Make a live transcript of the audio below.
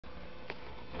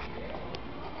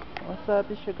What's up?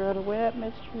 It's your girl, the web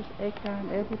mistress, aka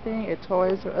everything at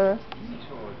Toys R Us.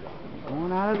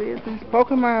 Going out of business.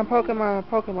 Pokemon, Pokemon,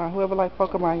 Pokemon. Whoever like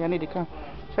Pokemon, y'all need to come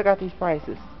check out these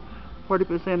prices.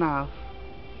 40% off.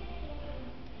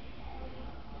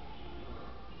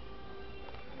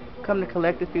 Come to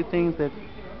collect a few things that.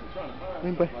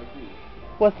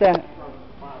 What's that?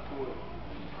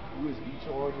 USB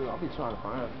charger. I'll be trying to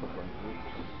find stuff like this.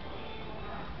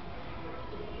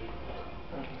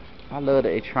 I love the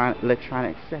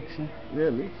electronic section. Yeah,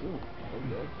 me too.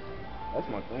 Okay. That's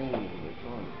my thing,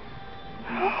 electronics.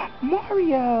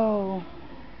 Mario!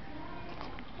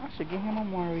 I should get him a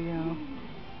Mario.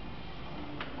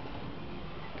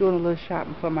 Doing a little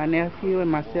shopping for my nephew and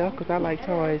myself because I like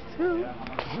toys too.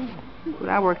 But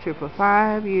I worked here for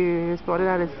 5 years, started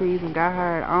out a season, got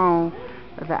hired on.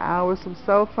 The hours were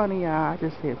so funny, y'all. I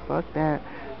just said, fuck that.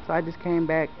 So I just came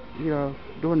back,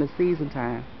 during the season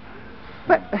time.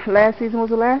 But last season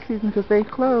was the last season because they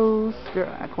closed.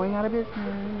 They're going out of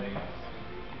business.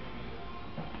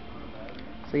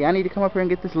 So y'all need to come up here and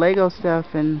get this Lego stuff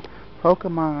and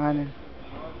Pokemon.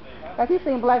 Have you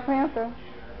seen Black Panther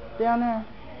down there?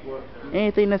 What?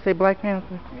 Anything that say Black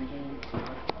Panther?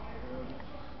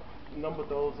 Number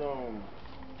those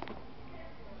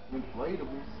inflatables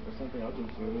or something I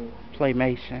just seen.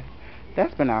 Playmation.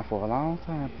 That's been out for a long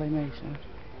time. Playmation.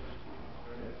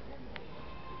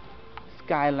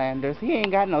 Skylanders. He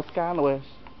ain't got no Skylanders.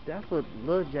 That's what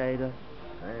Lil Jada,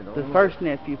 the first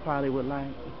nephew, probably would like.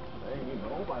 Ain't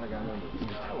nobody got nothing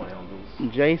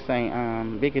Skylanders. Jace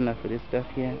ain't big enough for this stuff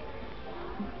yet.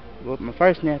 But my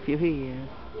first nephew, he is.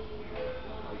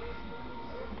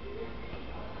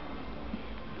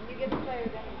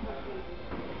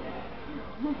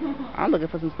 I'm looking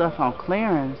for some stuff on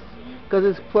clearance, cause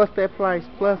it's plus that price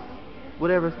plus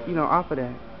whatever's off of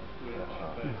that.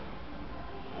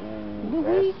 Ooh,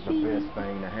 that's the best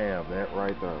thing to have. That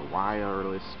right there,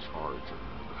 wireless charger.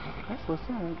 That's what's up.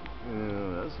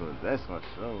 Yeah, that's what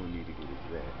show need to get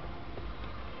is that.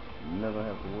 You never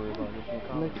have to worry about this.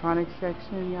 Electronic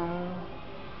section, y'all.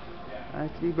 I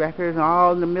see back here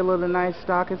all in the middle of the night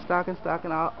stocking,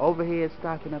 all overhead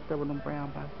stocking up there with them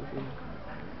brown boxes in.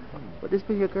 But this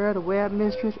been your girl, the web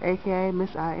mistress, aka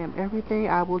Miss I Am Everything.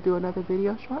 I will do another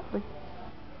video shortly.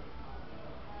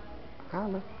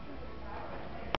 Holla.